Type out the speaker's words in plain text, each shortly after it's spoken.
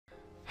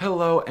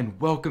Hello and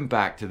welcome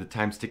back to the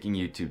Time Sticking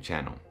YouTube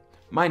channel.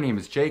 My name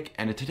is Jake,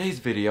 and in today's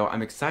video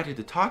I'm excited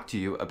to talk to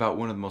you about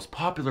one of the most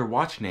popular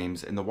watch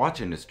names in the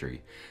watch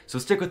industry. So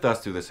stick with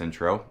us through this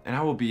intro and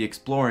I will be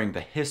exploring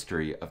the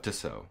history of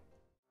Tissot.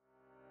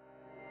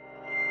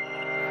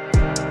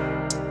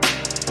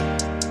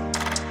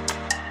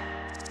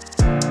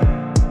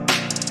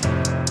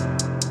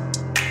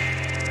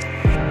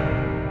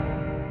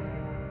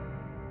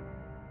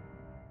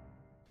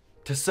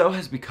 Tissot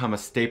has become a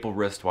staple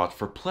wristwatch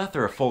for a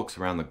plethora of folks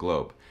around the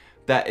globe.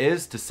 That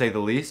is, to say the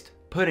least,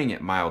 putting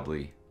it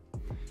mildly.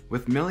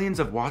 With millions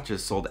of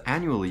watches sold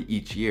annually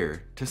each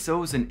year,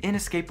 Tissot is an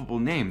inescapable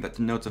name that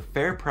denotes a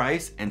fair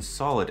price and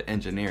solid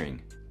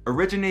engineering.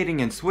 Originating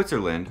in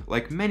Switzerland,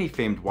 like many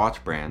famed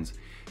watch brands,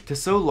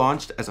 Tissot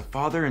launched as a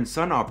father and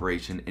son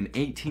operation in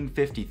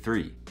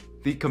 1853.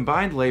 The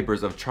combined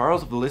labors of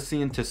Charles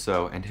Félicien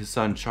Tissot and his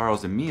son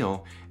Charles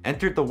Emile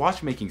entered the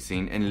watchmaking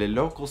scene in Le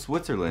Local,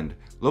 Switzerland,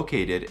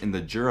 located in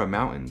the Jura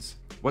Mountains.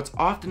 What's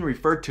often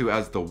referred to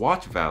as the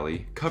Watch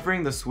Valley,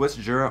 covering the Swiss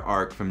Jura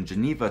arc from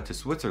Geneva to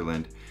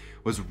Switzerland,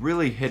 was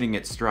really hitting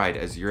its stride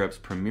as Europe's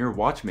premier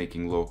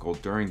watchmaking local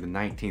during the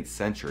 19th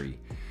century.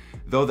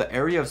 Though the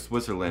area of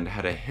Switzerland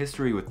had a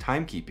history with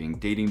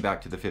timekeeping dating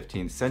back to the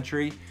 15th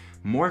century,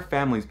 more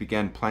families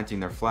began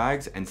planting their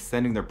flags and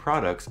sending their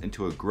products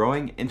into a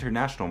growing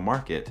international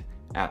market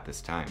at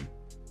this time.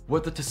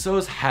 What the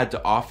Tissots had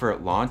to offer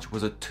at launch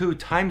was a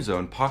 2-time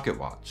zone pocket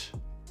watch.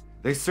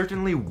 They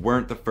certainly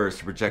weren't the first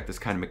to project this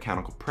kind of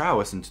mechanical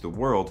prowess into the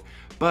world,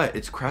 but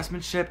its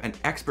craftsmanship and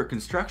expert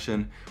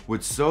construction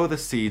would sow the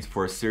seeds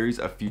for a series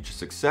of future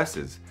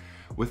successes.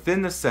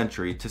 Within the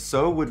century,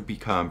 Tissot would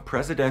become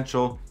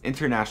presidential,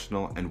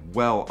 international, and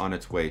well on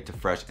its way to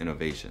fresh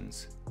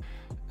innovations.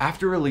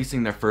 After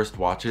releasing their first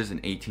watches in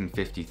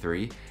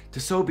 1853,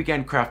 Tissot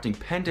began crafting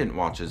pendant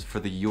watches for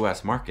the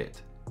US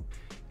market.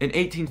 In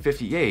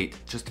 1858,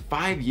 just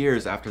 5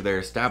 years after their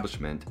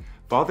establishment,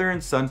 father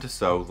and son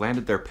Tissot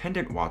landed their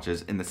pendant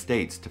watches in the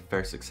States to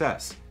fair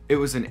success. It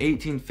was in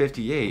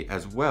 1858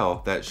 as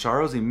well that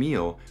Charles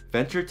Emile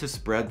ventured to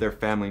spread their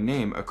family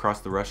name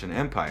across the Russian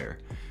Empire.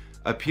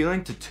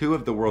 Appealing to two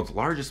of the world's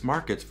largest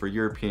markets for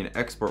European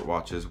export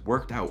watches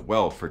worked out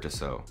well for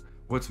Tissot.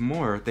 What's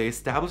more, they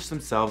established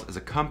themselves as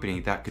a company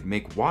that could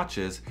make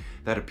watches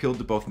that appealed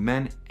to both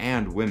men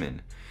and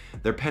women.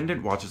 Their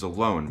pendant watches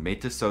alone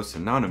made Tissot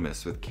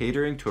synonymous with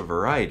catering to a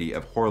variety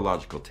of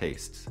horological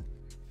tastes.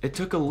 It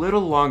took a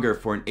little longer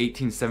for an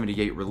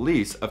 1878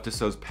 release of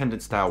Tissot's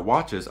pendant-style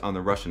watches on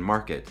the Russian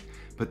market,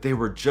 but they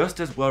were just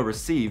as well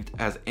received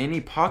as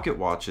any pocket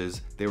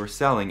watches they were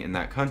selling in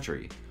that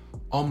country.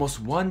 Almost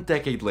 1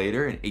 decade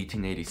later, in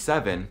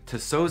 1887,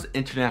 Tissot's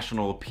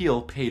international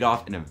appeal paid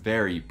off in a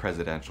very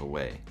presidential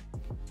way.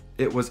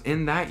 It was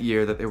in that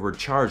year that they were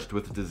charged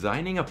with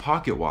designing a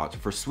pocket watch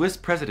for Swiss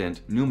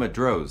President Numa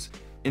Droz.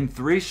 In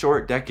 3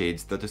 short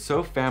decades, the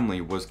Tissot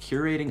family was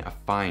curating a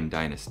fine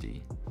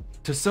dynasty.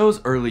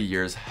 Tissot's early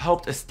years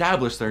helped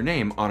establish their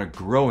name on a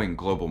growing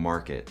global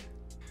market.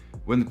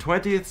 When the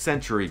 20th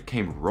century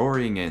came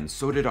roaring in,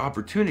 so did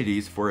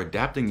opportunities for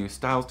adapting new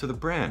styles to the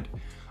brand.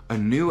 A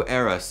new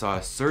era saw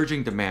a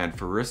surging demand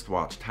for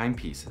wristwatch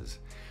timepieces.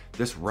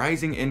 This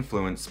rising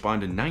influence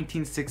spawned a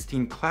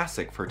 1916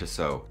 classic for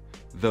Tissot,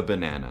 the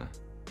banana.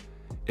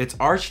 Its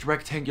arched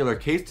rectangular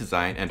case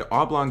design and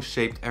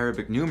oblong-shaped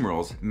Arabic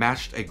numerals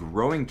matched a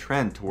growing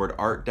trend toward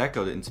Art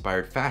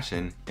Deco-inspired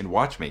fashion in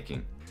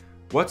watchmaking.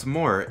 What's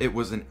more, it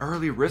was an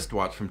early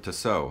wristwatch from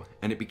Tissot,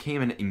 and it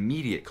became an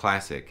immediate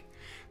classic.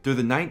 Through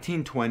the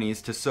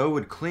 1920s, Tissot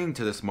would cling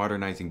to this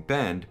modernizing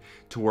bend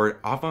toward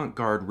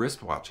avant-garde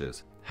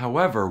wristwatches.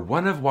 However,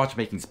 one of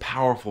watchmaking's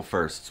powerful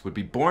firsts would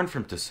be born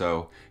from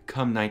Tissot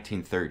come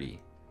 1930.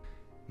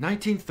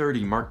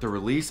 1930 marked the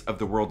release of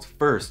the world's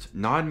first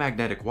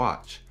non-magnetic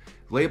watch.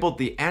 Labeled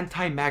the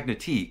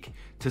Anti-Magnétique,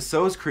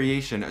 Tissot's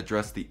creation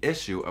addressed the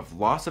issue of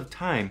loss of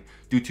time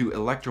due to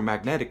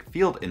electromagnetic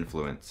field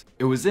influence.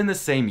 It was in the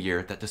same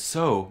year that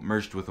Tissot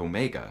merged with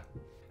Omega.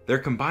 Their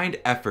combined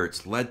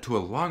efforts led to a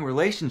long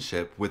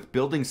relationship with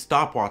building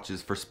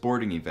stopwatches for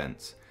sporting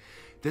events.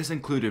 This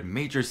included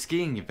major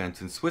skiing events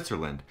in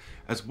Switzerland,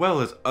 as well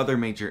as other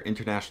major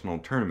international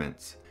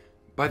tournaments.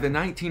 By the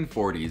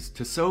 1940s,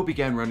 Tissot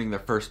began running their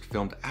first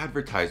filmed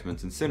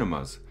advertisements in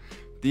cinemas.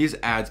 These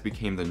ads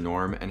became the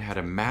norm and had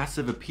a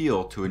massive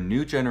appeal to a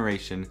new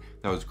generation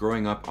that was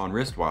growing up on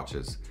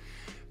wristwatches.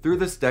 Through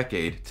this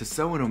decade,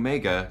 Tissot and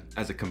Omega,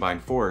 as a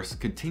combined force,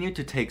 continued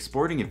to take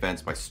sporting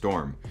events by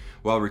storm,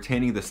 while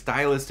retaining the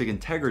stylistic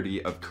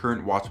integrity of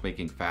current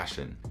watchmaking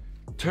fashion.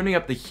 Turning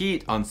up the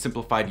heat on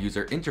simplified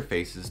user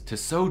interfaces,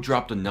 Tissot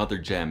dropped another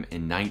gem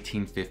in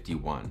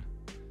 1951.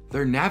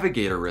 Their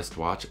Navigator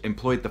wristwatch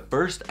employed the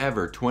first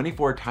ever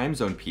 24 time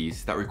zone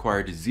piece that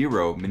required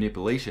zero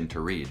manipulation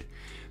to read.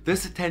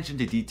 This attention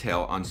to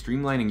detail on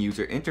streamlining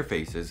user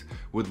interfaces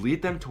would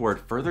lead them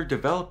toward further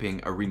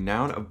developing a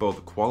renown of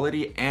both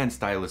quality and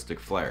stylistic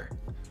flair.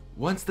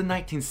 Once the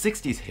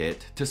 1960s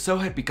hit,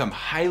 Tissot had become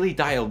highly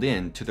dialed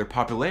in to their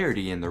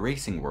popularity in the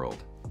racing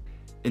world.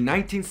 In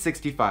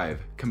 1965,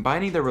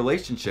 combining their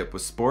relationship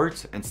with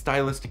sports and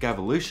stylistic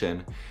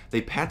evolution, they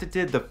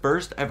patented the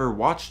first ever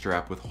watch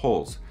strap with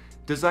holes,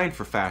 designed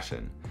for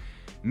fashion.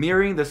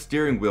 Mirroring the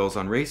steering wheels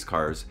on race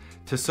cars,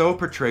 Tissot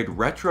portrayed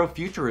retro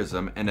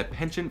futurism and a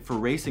penchant for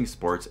racing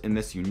sports in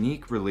this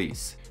unique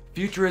release.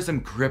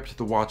 Futurism gripped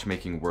the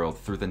watchmaking world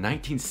through the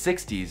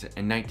 1960s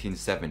and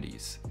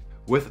 1970s.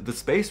 With the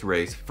space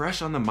race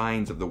fresh on the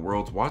minds of the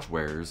world's watch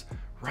wearers,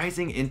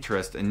 rising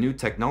interest in new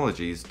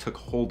technologies took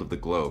hold of the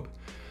globe.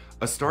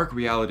 A stark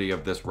reality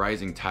of this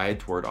rising tide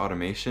toward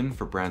automation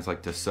for brands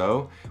like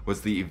Tissot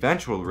was the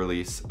eventual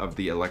release of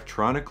the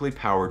electronically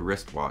powered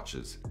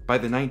wristwatches. By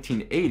the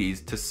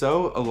 1980s,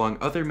 Tissot, along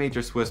other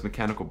major Swiss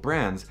mechanical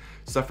brands,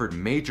 suffered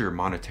major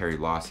monetary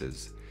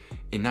losses.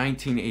 In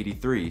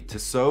 1983,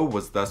 Tissot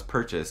was thus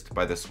purchased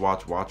by the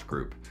Swatch Watch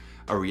Group,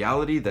 a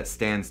reality that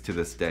stands to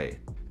this day.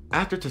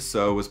 After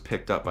Tissot was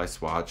picked up by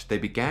Swatch, they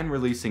began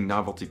releasing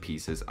novelty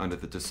pieces under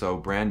the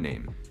Tissot brand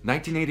name.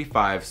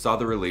 1985 saw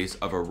the release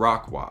of a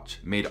rock watch,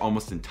 made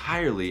almost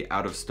entirely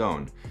out of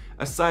stone,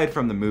 aside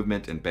from the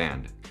movement and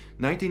band.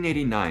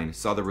 1989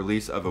 saw the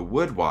release of a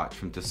wood watch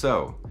from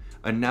Tissot,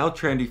 a now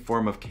trendy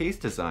form of case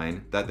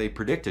design that they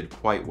predicted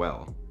quite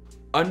well.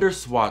 Under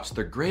Swatch,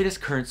 their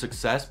greatest current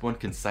success one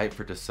can cite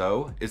for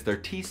Tissot is their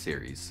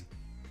T-Series.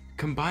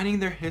 Combining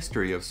their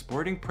history of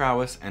sporting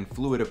prowess and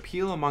fluid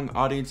appeal among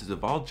audiences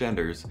of all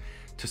genders,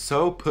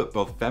 Tissot put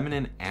both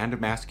feminine and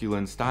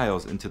masculine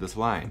styles into this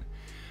line.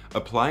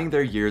 Applying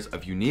their years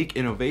of unique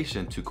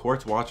innovation to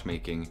quartz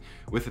watchmaking,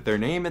 with their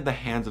name in the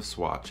hands of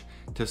Swatch,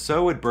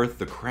 Tissot would birth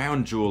the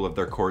crown jewel of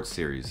their quartz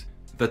series,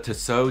 the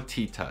Tissot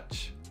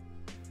T-Touch.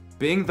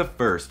 Being the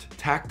first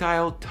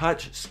tactile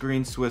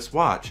touch-screen Swiss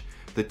watch,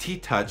 the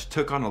T-Touch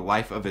took on a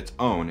life of its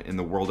own in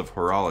the world of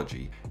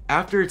horology.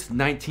 After its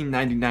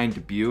 1999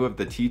 debut of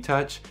the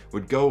T-Touch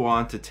would go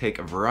on to take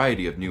a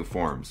variety of new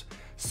forms.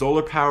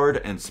 Solar-powered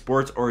and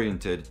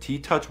sports-oriented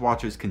T-Touch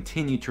watches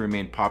continue to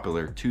remain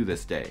popular to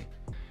this day.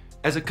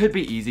 As it could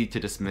be easy to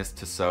dismiss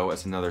Tissot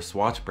as another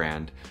Swatch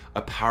brand,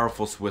 a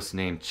powerful Swiss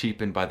name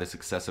cheapened by the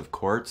success of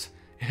quartz,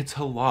 it's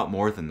a lot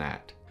more than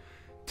that.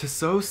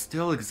 Tissot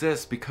still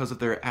exists because of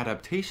their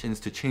adaptations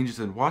to changes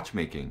in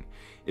watchmaking.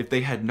 If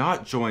they had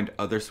not joined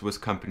other Swiss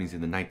companies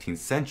in the 19th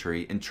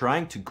century in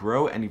trying to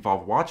grow and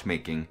evolve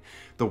watchmaking,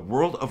 the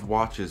world of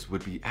watches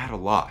would be at a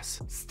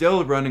loss.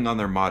 Still running on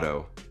their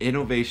motto,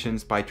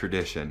 innovations by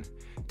tradition,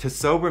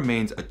 Tissot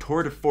remains a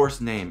tour de force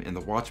name in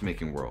the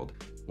watchmaking world.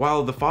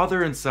 While the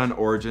father and son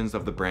origins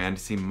of the brand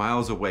seem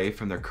miles away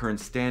from their current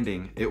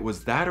standing, it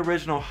was that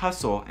original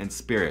hustle and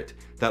spirit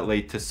that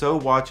laid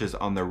Tissot watches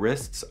on the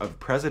wrists of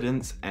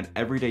presidents and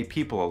everyday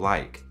people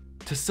alike.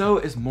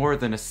 Tissot is more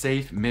than a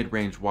safe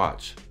mid-range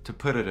watch, to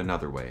put it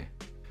another way.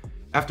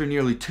 After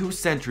nearly 2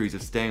 centuries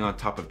of staying on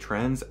top of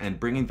trends and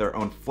bringing their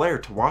own flair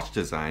to watch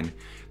design,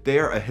 they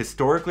are a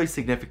historically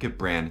significant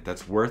brand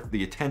that's worth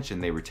the attention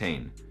they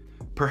retain.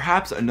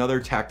 Perhaps another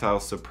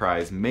tactile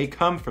surprise may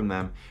come from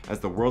them as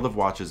the world of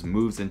watches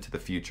moves into the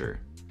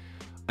future.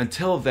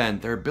 Until then,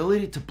 their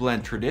ability to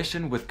blend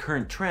tradition with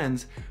current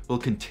trends will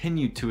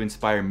continue to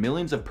inspire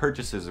millions of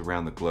purchases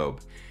around the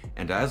globe.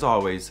 And as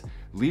always,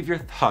 leave your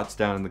thoughts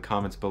down in the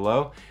comments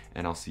below,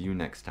 and I'll see you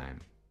next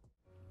time.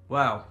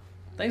 Wow,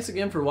 thanks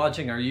again for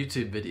watching our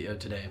YouTube video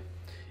today.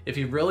 If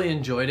you really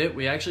enjoyed it,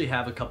 we actually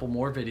have a couple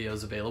more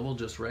videos available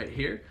just right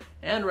here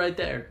and right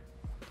there.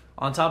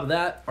 On top of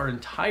that, our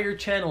entire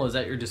channel is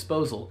at your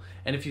disposal,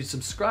 and if you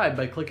subscribe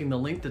by clicking the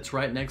link that's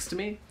right next to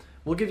me,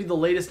 we'll give you the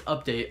latest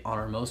update on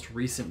our most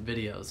recent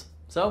videos.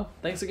 So,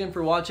 thanks again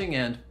for watching,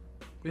 and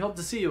we hope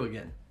to see you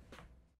again.